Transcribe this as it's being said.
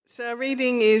So our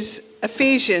reading is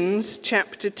Ephesians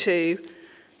chapter 2,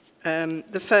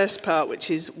 the first part,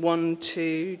 which is 1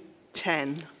 to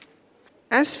 10.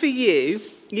 As for you,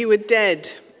 you were dead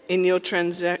in your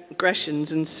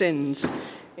transgressions and sins,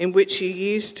 in which you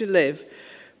used to live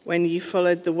when you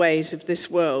followed the ways of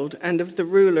this world and of the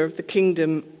ruler of the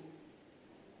kingdom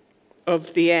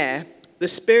of the air, the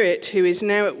Spirit who is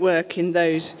now at work in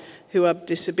those who are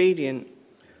disobedient.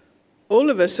 All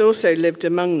of us also lived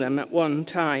among them at one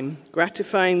time,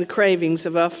 gratifying the cravings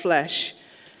of our flesh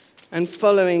and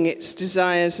following its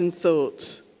desires and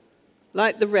thoughts.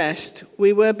 Like the rest,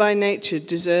 we were by nature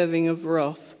deserving of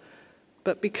wrath.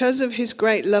 But because of his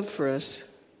great love for us,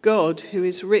 God, who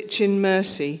is rich in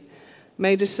mercy,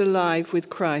 made us alive with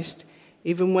Christ,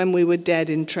 even when we were dead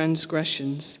in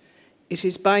transgressions. It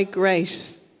is by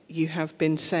grace you have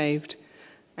been saved.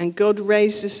 And God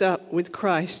raised us up with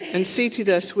Christ and seated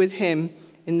us with him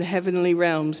in the heavenly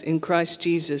realms in Christ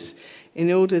Jesus,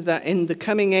 in order that in the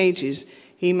coming ages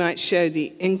he might show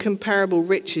the incomparable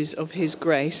riches of his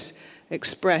grace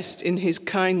expressed in his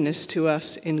kindness to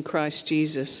us in Christ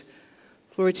Jesus.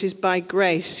 For it is by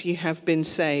grace you have been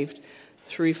saved,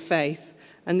 through faith.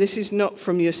 And this is not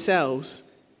from yourselves,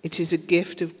 it is a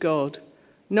gift of God,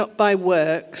 not by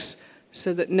works,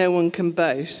 so that no one can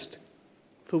boast.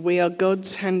 For we are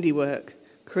God's handiwork,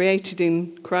 created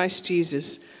in Christ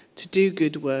Jesus to do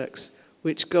good works,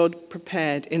 which God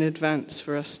prepared in advance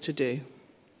for us to do.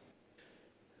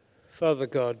 Father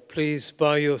God, please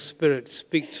by your Spirit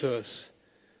speak to us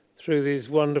through these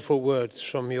wonderful words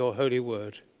from your holy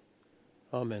word.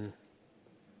 Amen.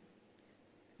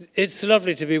 It's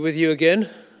lovely to be with you again,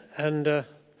 and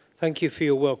thank you for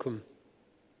your welcome.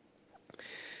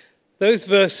 Those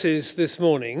verses this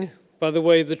morning, by the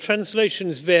way, the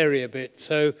translations vary a bit,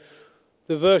 so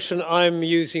the version I'm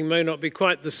using may not be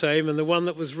quite the same, and the one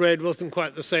that was read wasn't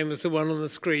quite the same as the one on the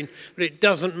screen, but it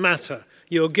doesn't matter.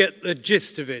 You'll get the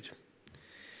gist of it.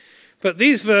 But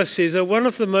these verses are one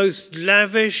of the most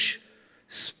lavish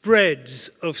spreads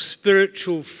of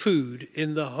spiritual food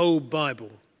in the whole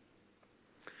Bible.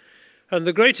 And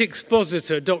the great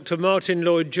expositor, Dr. Martin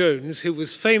Lloyd-Jones, who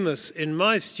was famous in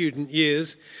my student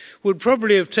years, would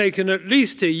probably have taken at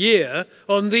least a year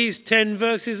on these 10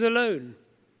 verses alone.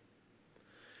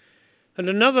 And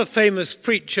another famous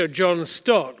preacher, John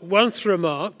Stott, once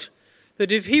remarked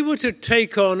that if he were to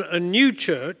take on a new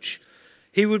church,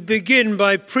 he would begin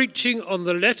by preaching on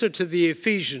the letter to the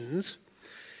Ephesians,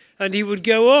 and he would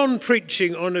go on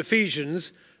preaching on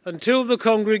Ephesians until the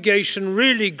congregation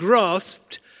really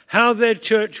grasped how their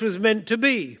church was meant to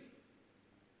be.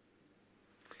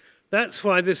 That's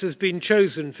why this has been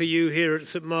chosen for you here at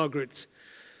St. Margaret's.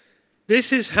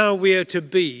 This is how we are to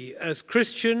be as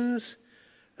Christians,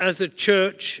 as a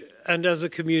church, and as a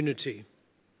community.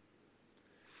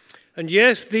 And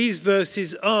yes, these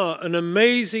verses are an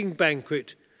amazing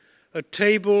banquet, a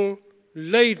table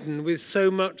laden with so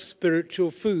much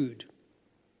spiritual food.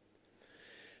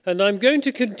 And I'm going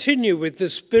to continue with the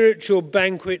spiritual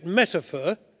banquet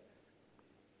metaphor.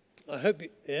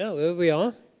 There we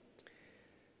are.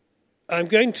 I'm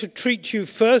going to treat you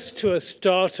first to a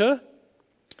starter,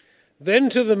 then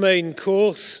to the main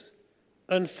course,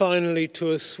 and finally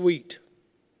to a sweet.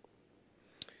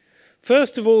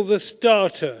 First of all, the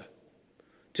starter,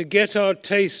 to get our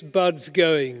taste buds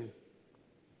going.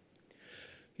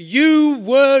 You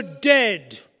were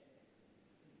dead.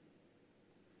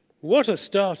 What a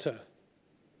starter.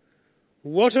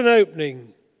 What an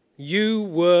opening. You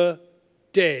were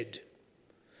dead.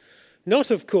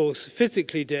 Not, of course,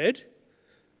 physically dead,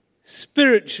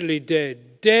 spiritually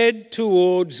dead, dead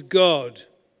towards God.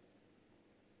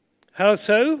 How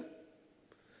so?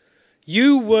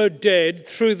 You were dead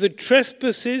through the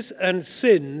trespasses and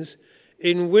sins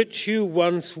in which you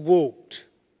once walked.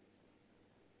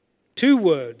 2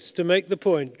 words to make the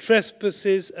point: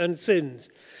 trespasses and sins.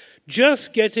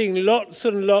 Just getting lots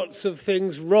and lots of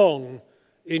things wrong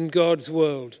in God's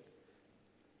world.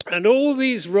 And all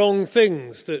these wrong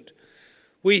things that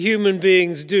we human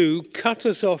beings do cut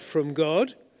us off from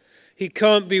God. He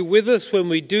can't be with us when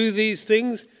we do these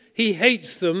things. He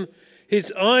hates them.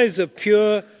 His eyes are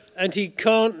pure, and he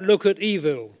can't look at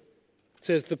evil,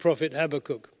 says the prophet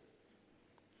Habakkuk.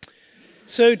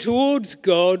 So towards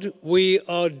God, we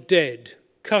are dead,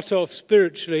 cut off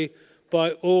spiritually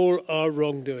by all our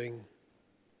wrongdoing.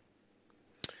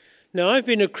 Now, I've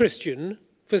been a Christian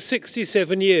for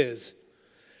 67 years.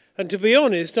 And to be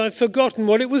honest, I've forgotten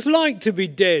what it was like to be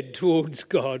dead towards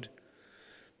God.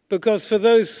 Because for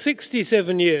those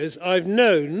 67 years, I've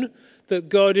known that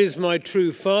God is my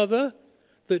true Father,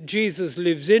 that Jesus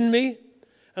lives in me,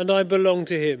 and I belong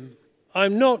to him.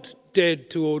 I'm not dead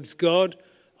towards God.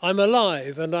 I'm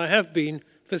alive, and I have been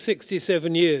for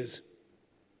 67 years.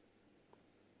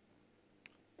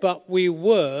 But we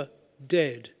were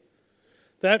dead.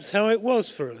 That's how it was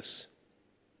for us.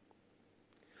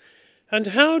 And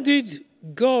how did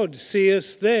God see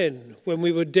us then when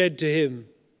we were dead to him?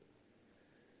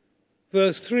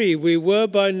 Verse 3, we were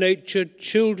by nature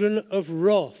children of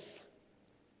wrath,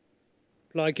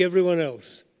 like everyone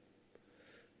else.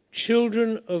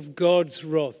 Children of God's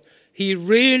wrath. He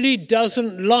really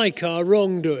doesn't like our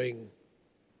wrongdoing.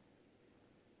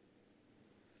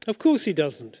 Of course he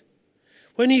doesn't.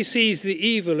 When he sees the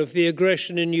evil of the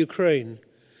aggression in Ukraine,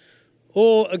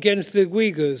 or against the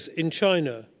Uyghurs in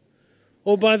China,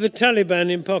 or by the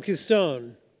Taliban in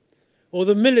Pakistan, or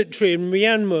the military in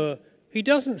Myanmar, he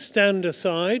doesn't stand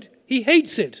aside. He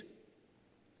hates it.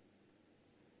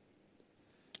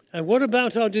 And what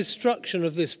about our destruction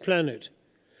of this planet?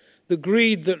 The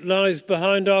greed that lies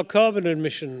behind our carbon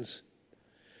emissions,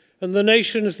 and the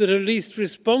nations that are least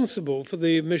responsible for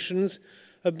the emissions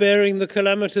are bearing the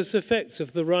calamitous effects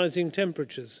of the rising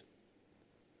temperatures.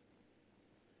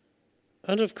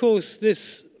 And of course,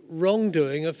 this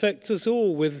wrongdoing affects us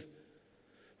all,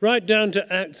 right down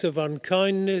to acts of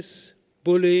unkindness,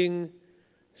 bullying,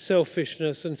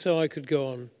 selfishness, and so I could go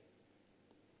on.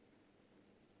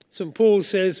 St. Paul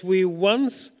says, we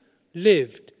once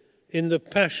lived in the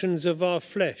passions of our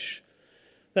flesh,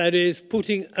 that is,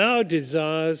 putting our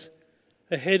desires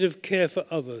ahead of care for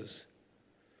others,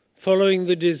 following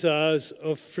the desires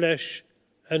of flesh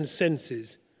and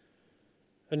senses.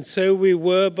 And so we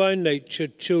were by nature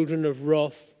children of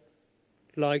wrath,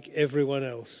 like everyone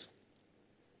else.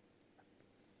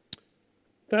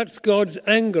 That's God's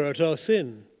anger at our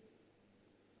sin,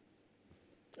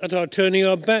 at our turning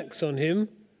our backs on him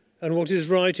and what is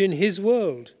right in his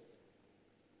world.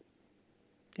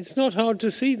 It's not hard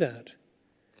to see that.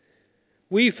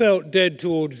 We felt dead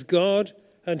towards God,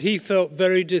 and he felt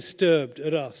very disturbed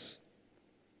at us.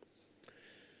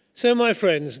 So, my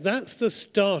friends, that's the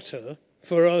starter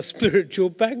for our spiritual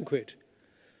banquet.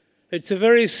 It's a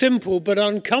very simple but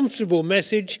uncomfortable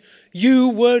message. You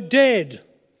were dead,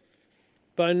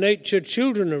 by nature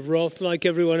children of wrath like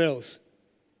everyone else.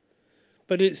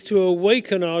 But it's to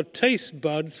awaken our taste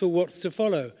buds for what's to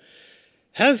follow.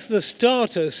 Has the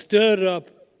starter stirred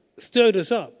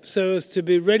us up so as to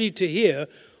be ready to hear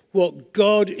what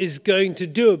God is going to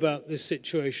do about this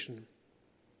situation?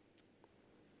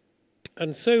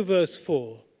 And so verse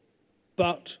 4,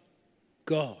 but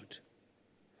God.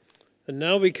 And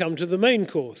now we come to the main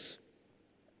course.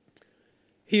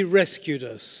 He rescued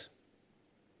us.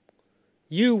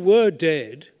 You were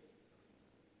dead,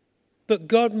 but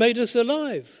God made us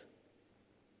alive.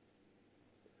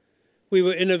 We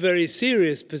were in a very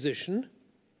serious position,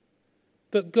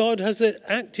 but God has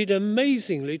acted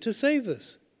amazingly to save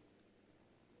us.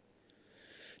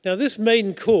 Now, this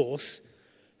main course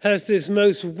has this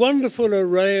most wonderful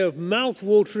array of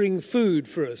mouth-watering food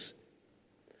for us.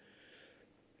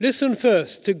 Listen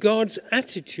first to God's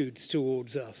attitudes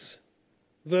towards us.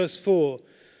 Verse 4,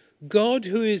 God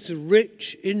who is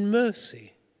rich in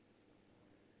mercy,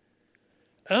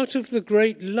 out of the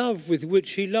great love with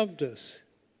which he loved us.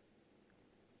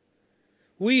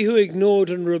 We who ignored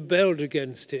and rebelled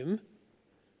against him,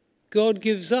 God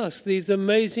gives us these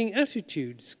amazing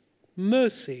attitudes,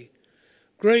 mercy,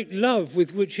 great love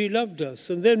with which he loved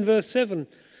us. And then verse 7,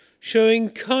 showing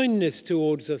kindness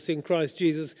towards us in Christ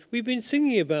Jesus. We've been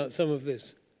singing about some of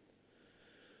this.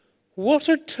 What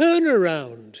a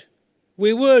turnaround.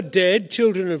 We were dead,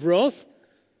 children of wrath,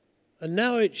 and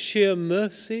now it's sheer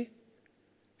mercy,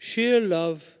 sheer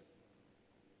love,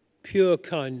 pure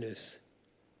kindness.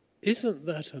 Isn't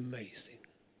that amazing?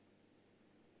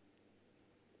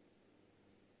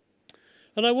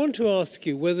 And I want to ask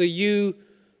you whether you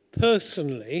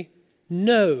personally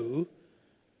know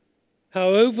how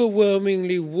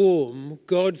overwhelmingly warm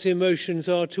God's emotions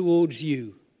are towards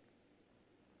you.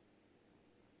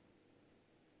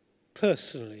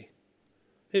 Personally.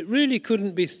 It really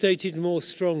couldn't be stated more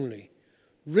strongly.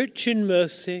 Rich in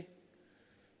mercy,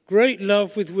 great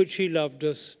love with which he loved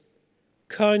us,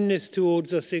 kindness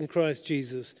towards us in Christ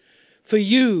Jesus. For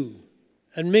you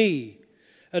and me,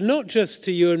 and not just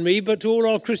to you and me, but to all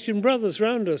our Christian brothers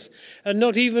around us, and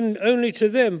not even only to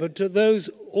them, but to those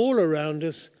all around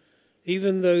us,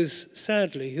 even those,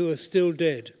 sadly, who are still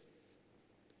dead.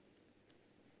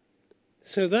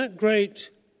 So that great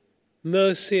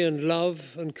mercy and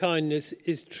love and kindness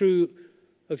is true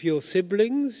of your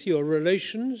siblings, your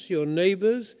relations, your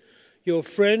neighbors, your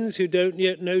friends who don't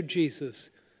yet know Jesus.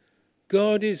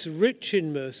 God is rich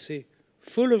in mercy,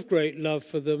 full of great love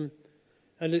for them,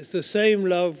 and it's the same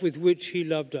love with which he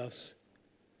loved us.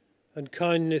 and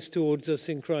kindness towards us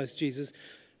in Christ Jesus.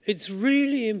 It's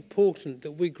really important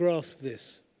that we grasp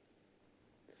this.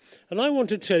 And I want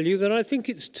to tell you that I think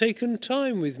it's taken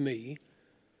time with me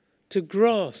to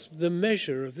grasp the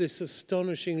measure of this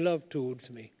astonishing love towards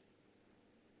me.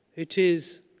 It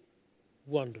is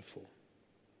wonderful.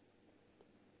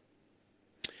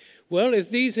 Well, if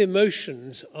these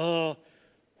emotions are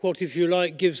what, if you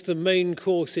like, gives the main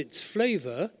course its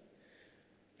flavour,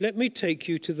 let me take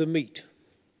you to the meat.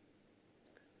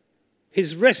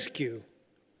 His rescue.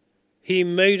 He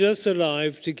made us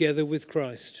alive together with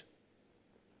Christ.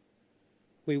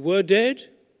 We were dead,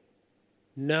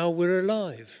 now we're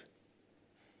alive.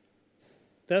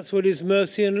 That's what his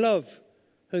mercy and love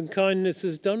and kindness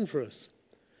has done for us.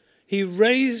 He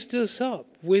raised us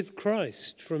up with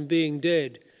Christ from being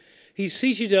dead. He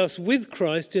seated us with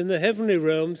Christ in the heavenly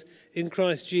realms in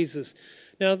Christ Jesus.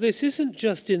 Now, this isn't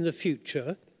just in the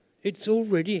future. It's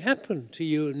already happened to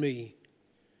you and me.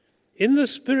 In the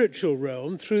spiritual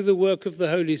realm, through the work of the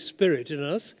Holy Spirit in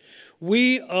us,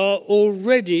 we are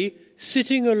already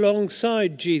sitting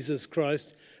alongside Jesus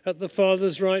Christ at the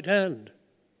Father's right hand.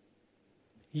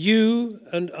 You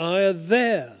and I are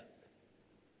there,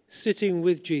 sitting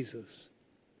with Jesus.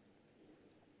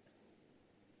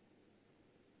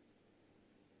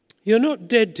 You're not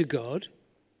dead to God,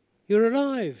 you're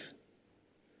alive.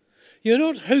 You're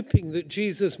not hoping that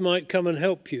Jesus might come and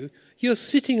help you, you're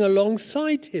sitting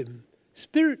alongside him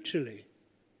spiritually.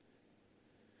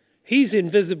 He's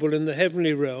invisible in the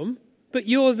heavenly realm, but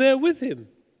you're there with him.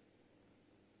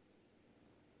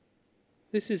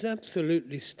 This is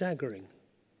absolutely staggering.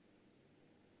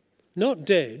 Not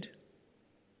dead,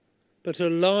 but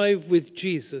alive with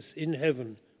Jesus in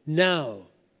heaven, now.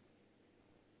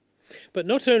 But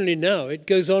not only now, it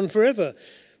goes on forever.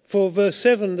 For verse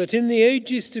 7, that in the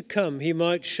ages to come he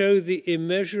might show the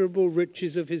immeasurable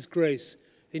riches of his grace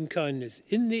in kindness.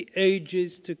 In the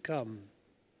ages to come.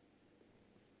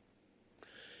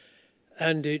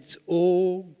 And it's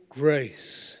all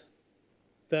grace.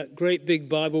 That great big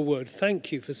Bible word.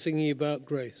 Thank you for singing about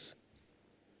grace.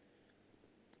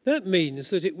 That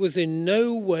means that it was in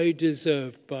no way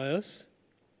deserved by us.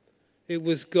 It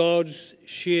was God's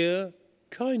sheer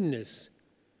kindness,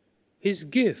 his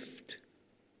gift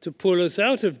to pull us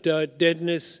out of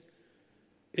deadness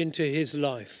into his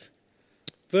life.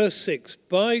 Verse 6,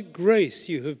 by grace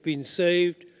you have been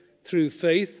saved through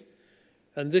faith,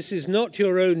 and this is not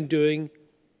your own doing,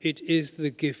 it is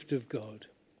the gift of God.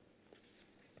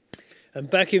 And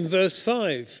back in verse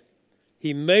 5,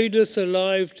 he made us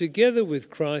alive together with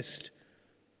Christ.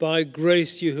 By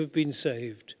grace you have been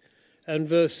saved. And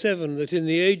verse 7, that in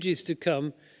the ages to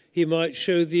come he might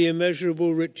show the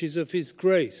immeasurable riches of his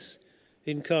grace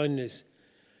in kindness.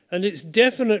 And it's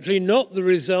definitely not the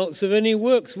results of any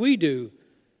works we do,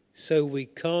 so we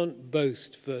can't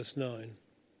boast, verse 9.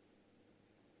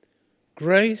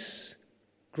 Grace,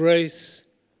 grace,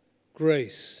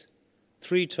 grace.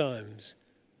 3 times.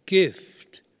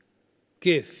 Gift,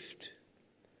 gift.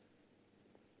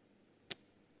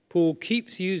 Paul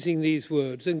keeps using these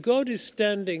words, and God is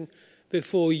standing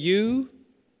before you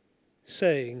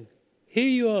saying, here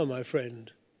you are, my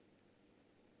friend,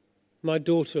 my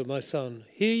daughter, my son,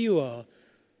 here you are.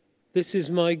 This is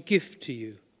my gift to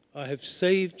you. I have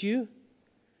saved you.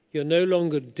 You're no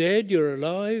longer dead, you're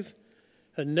alive,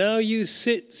 and now you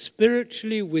sit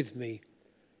spiritually with me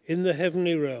in the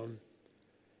heavenly realm.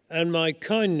 And my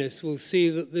kindness will see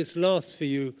that this lasts for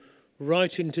you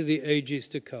right into the ages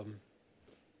to come.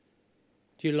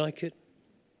 Do you like it?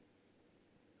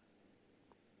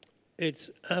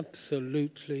 It's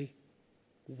absolutely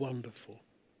wonderful.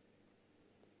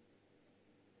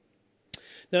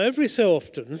 Now, every so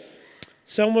often,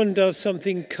 someone does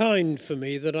something kind for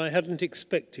me that I hadn't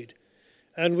expected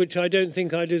and which I don't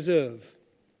think I deserve.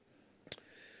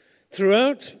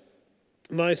 Throughout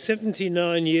my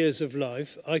 79 years of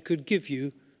life, I could give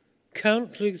you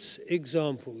countless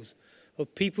examples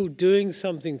of people doing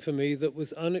something for me that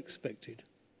was unexpected.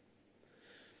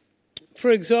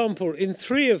 For example, in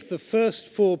 3 of the first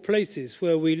 4 places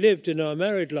where we lived in our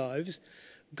married lives,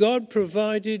 God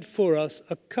provided for us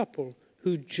a couple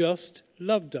who just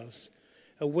loved us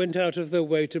and went out of their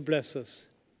way to bless us.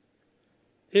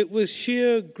 It was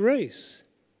sheer grace.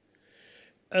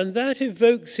 And that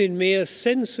evokes in me a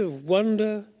sense of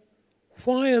wonder.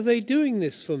 Why are they doing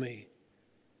this for me?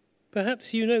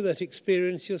 Perhaps you know that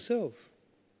experience yourself.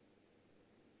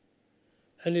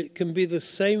 And it can be the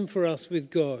same for us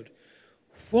with God.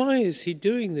 Why is he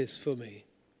doing this for me?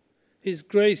 His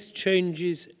grace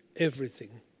changes everything.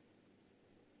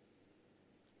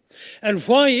 And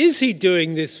why is he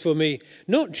doing this for me?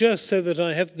 Not just so that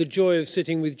I have the joy of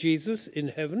sitting with Jesus in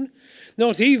heaven,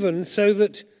 not even so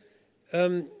that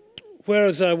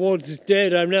whereas I was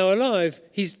dead, I'm now alive.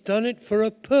 He's done it for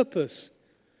a purpose.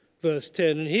 Verse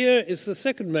 10. And here is the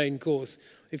second main course,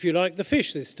 if you like, the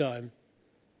fish this time.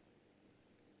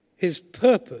 His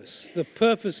purpose, the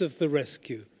purpose of the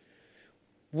rescue.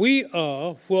 We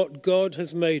are what God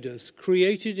has made us,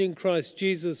 created in Christ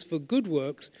Jesus for good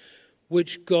works,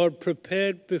 which God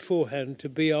prepared beforehand to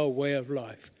be our way of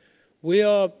life. We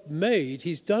are made,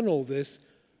 he's done all this,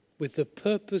 with the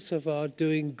purpose of our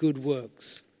doing good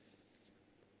works.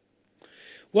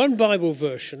 One Bible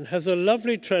version has a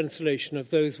lovely translation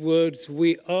of those words,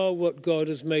 we are what God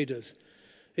has made us.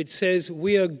 It says,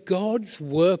 we are God's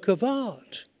work of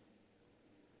art.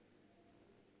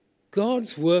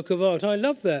 God's work of art. I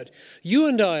love that. You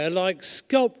and I are like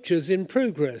sculptures in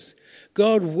progress.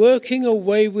 God working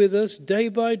away with us day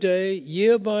by day,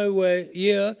 year by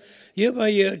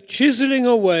year, chiseling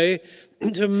away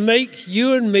to make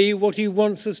you and me what he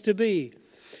wants us to be.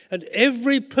 And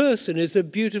every person is a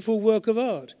beautiful work of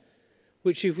art,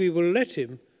 which if we will let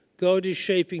him, God is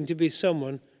shaping to be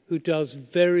someone who does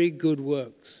very good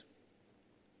works.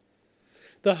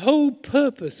 The whole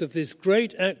purpose of this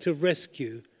great act of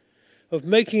rescue, of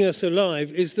making us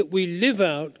alive, is that we live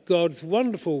out God's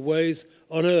wonderful ways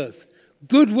on earth.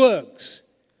 Good works.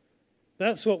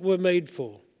 That's what we're made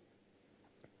for.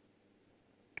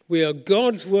 We are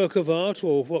God's work of art,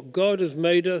 or what God has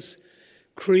made us,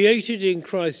 created in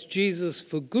Christ Jesus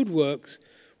for good works,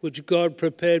 which God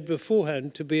prepared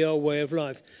beforehand to be our way of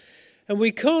life. And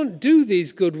we can't do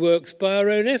these good works by our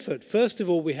own effort. First of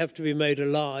all, we have to be made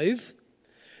alive,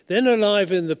 then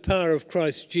alive in the power of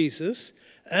Christ Jesus,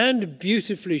 and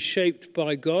beautifully shaped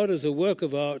by God as a work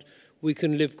of art, we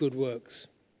can live good works.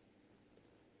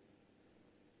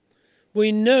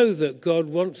 We know that God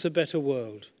wants a better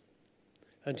world,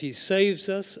 and he saves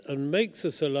us and makes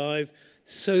us alive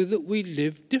so that we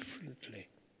live differently.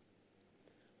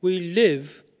 We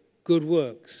live good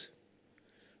works.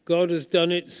 God has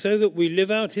done it so that we live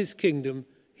out his kingdom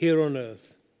here on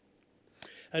earth.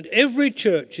 And every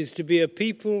church is to be a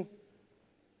people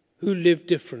who live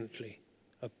differently,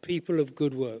 a people of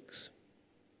good works.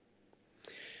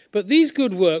 But these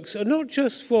good works are not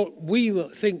just what we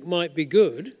think might be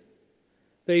good.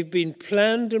 They've been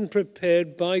planned and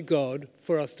prepared by God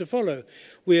for us to follow.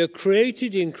 We are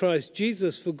created in Christ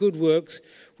Jesus for good works,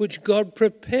 which God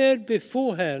prepared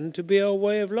beforehand to be our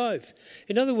way of life.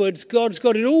 In other words, God's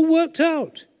got it all worked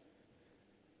out,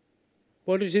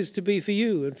 what it is to be for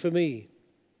you and for me.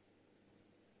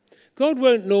 God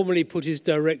won't normally put his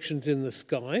directions in the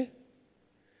sky,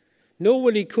 nor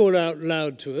will he call out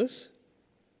loud to us.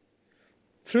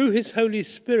 Through his Holy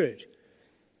Spirit,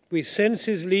 we sense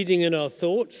his leading in our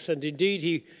thoughts, and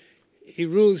indeed he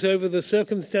rules over the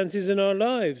circumstances in our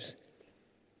lives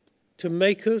to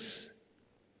make us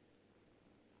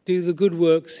do the good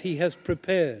works he has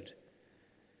prepared.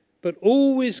 But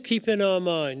always keep in our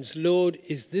minds, Lord,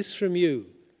 is this from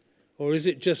you, or is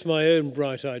it just my own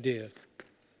bright idea?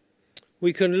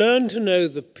 We can learn to know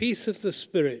the peace of the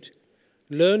Spirit,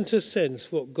 learn to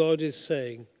sense what God is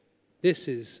saying. This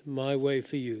is my way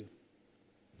for you.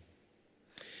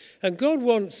 And God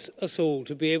wants us all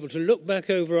to be able to look back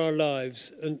over our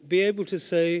lives and be able to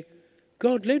say,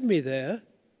 God led me there.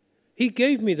 He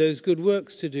gave me those good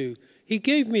works to do. He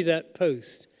gave me that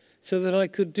post so that I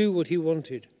could do what he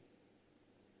wanted.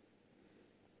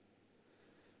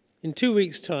 In 2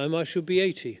 weeks' time, I shall be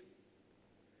 80.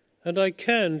 And I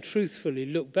can truthfully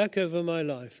look back over my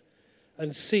life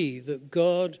and see that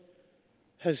God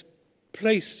has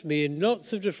placed me in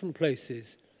lots of different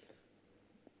places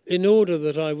in order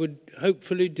that I would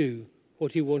hopefully do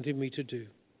what he wanted me to do.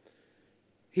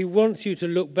 He wants you to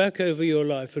look back over your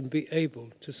life and be able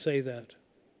to say that.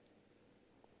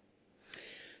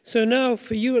 So now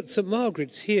for you at St.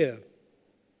 Margaret's here,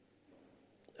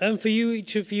 and for you,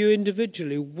 each of you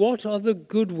individually, what are the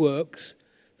good works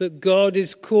that God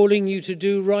is calling you to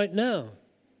do right now?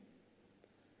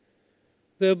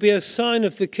 There'll be a sign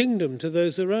of the kingdom to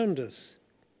those around us.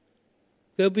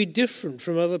 They'll be different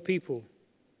from other people.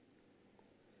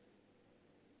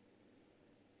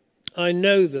 I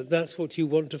know that that's what you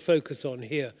want to focus on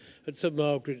here at St.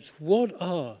 Margaret's. What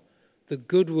are the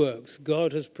good works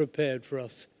God has prepared for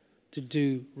us to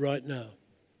do right now?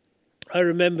 I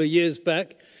remember years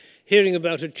back hearing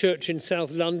about a church in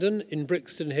South London, in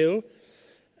Brixton Hill,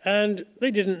 and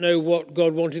they didn't know what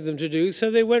God wanted them to do,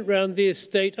 so they went round the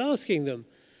estate asking them.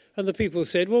 And the people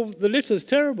said, well, the litter's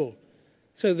terrible.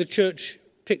 So the church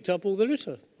picked up all the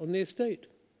litter on the estate.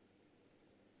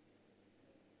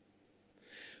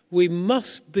 We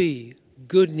must be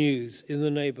good news in the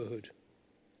neighbourhood.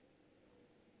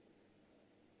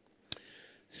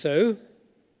 So,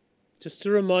 just to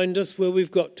remind us where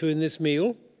we've got to in this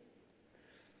meal,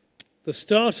 the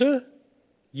starter,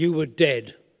 you were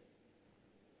dead.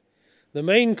 The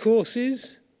main course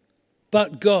is,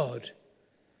 but God.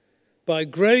 By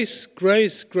grace,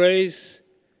 grace, grace,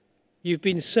 you've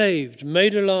been saved,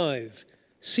 made alive,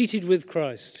 seated with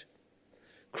Christ,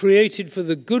 created for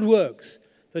the good works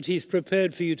that he's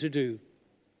prepared for you to do.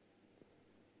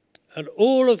 And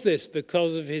all of this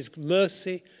because of his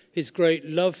mercy, his great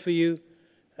love for you,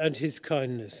 and his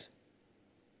kindness.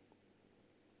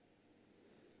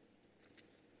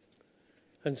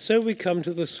 And so we come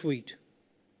to the sweet.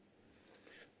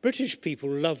 British people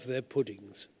love their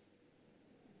puddings.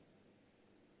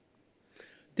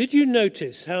 Did you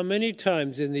notice how many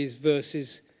times in these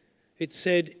verses it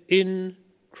said, in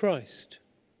Christ?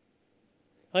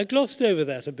 I glossed over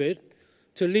that a bit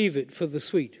to leave it for the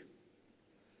sweet.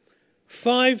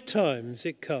 5 times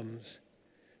it comes.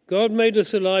 God made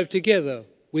us alive together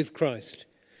with Christ,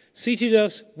 seated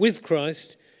us with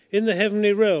Christ in the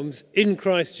heavenly realms in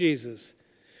Christ Jesus.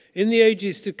 In the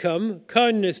ages to come,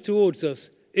 kindness towards us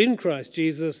in Christ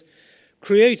Jesus,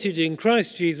 created in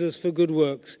Christ Jesus for good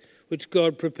works, which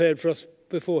God prepared for us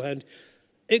beforehand.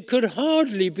 It could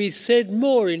hardly be said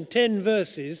more in 10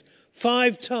 verses,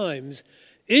 5 times,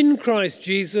 in Christ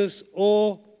Jesus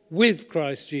or with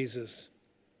Christ Jesus.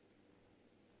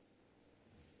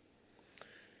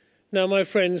 Now, my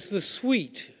friends, the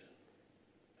sweet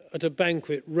at a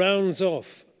banquet rounds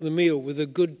off the meal with a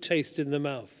good taste in the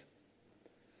mouth.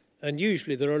 And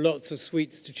usually there are lots of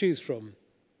sweets to choose from.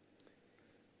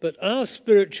 But our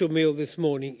spiritual meal this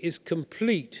morning is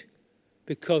complete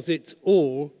because it's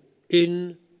all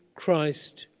in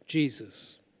Christ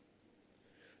Jesus.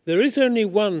 There is only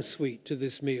one sweet to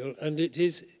this meal, and it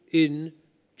is in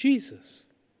Jesus.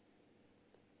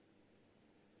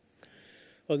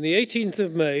 On the 18th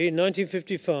of May,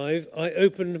 1955, I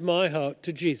opened my heart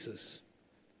to Jesus.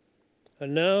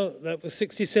 And now that was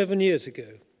 67 years ago.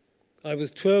 I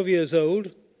was 12 years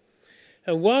old,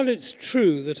 and while it's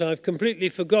true that I've completely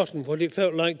forgotten what it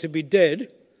felt like to be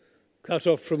dead, cut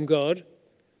off from God,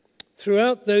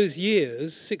 throughout those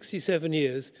years, 67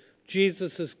 years,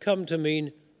 Jesus has come to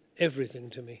mean everything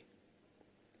to me.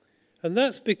 And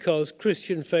that's because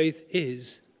Christian faith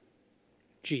is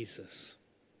Jesus.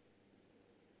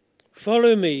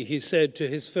 Follow me, he said to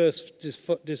his first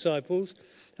disciples,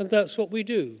 and that's what we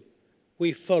do.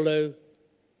 We follow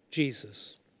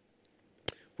Jesus.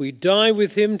 We die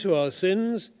with him to our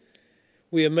sins.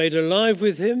 We are made alive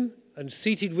with him and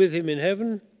seated with him in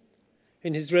heaven,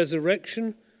 in his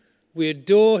resurrection. We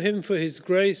adore him for his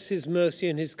grace, his mercy,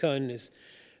 and his kindness.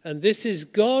 And this is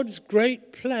God's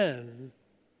great plan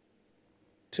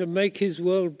to make his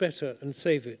world better and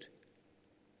save it.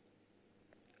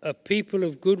 A people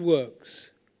of good works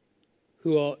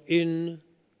who are in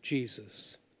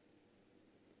Jesus.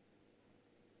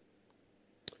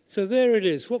 So there it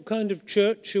is. What kind of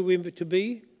church are we to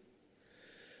be?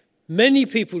 Many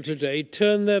people today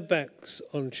turn their backs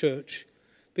on church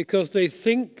because they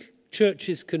think church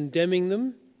is condemning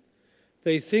them.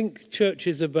 They think church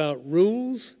is about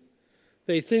rules.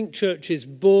 They think church is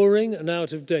boring and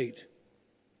out of date.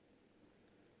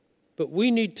 But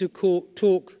we need to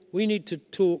talk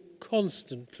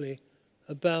constantly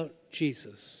about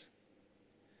Jesus.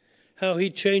 How he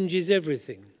changes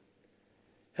everything.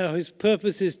 How his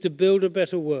purpose is to build a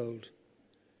better world.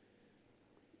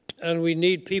 And we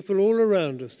need people all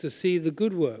around us to see the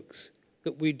good works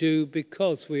that we do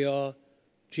because we are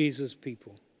Jesus'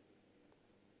 people.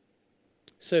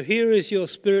 So here is your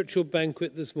spiritual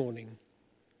banquet this morning.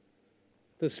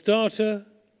 The starter,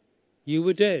 you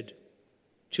were dead,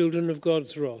 children of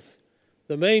God's wrath.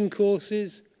 The main course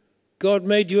is, God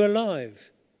made you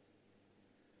alive.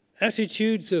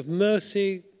 Attitudes of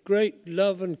mercy, great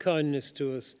love and kindness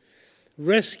to us,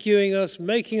 rescuing us,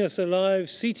 making us alive,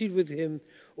 seated with him,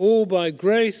 all by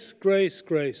grace, grace,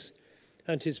 grace,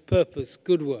 and his purpose,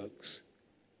 good works,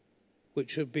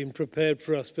 which have been prepared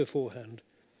for us beforehand.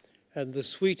 And the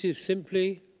sweet is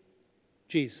simply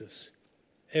Jesus.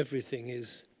 Everything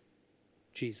is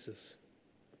Jesus.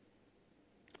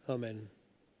 Amen.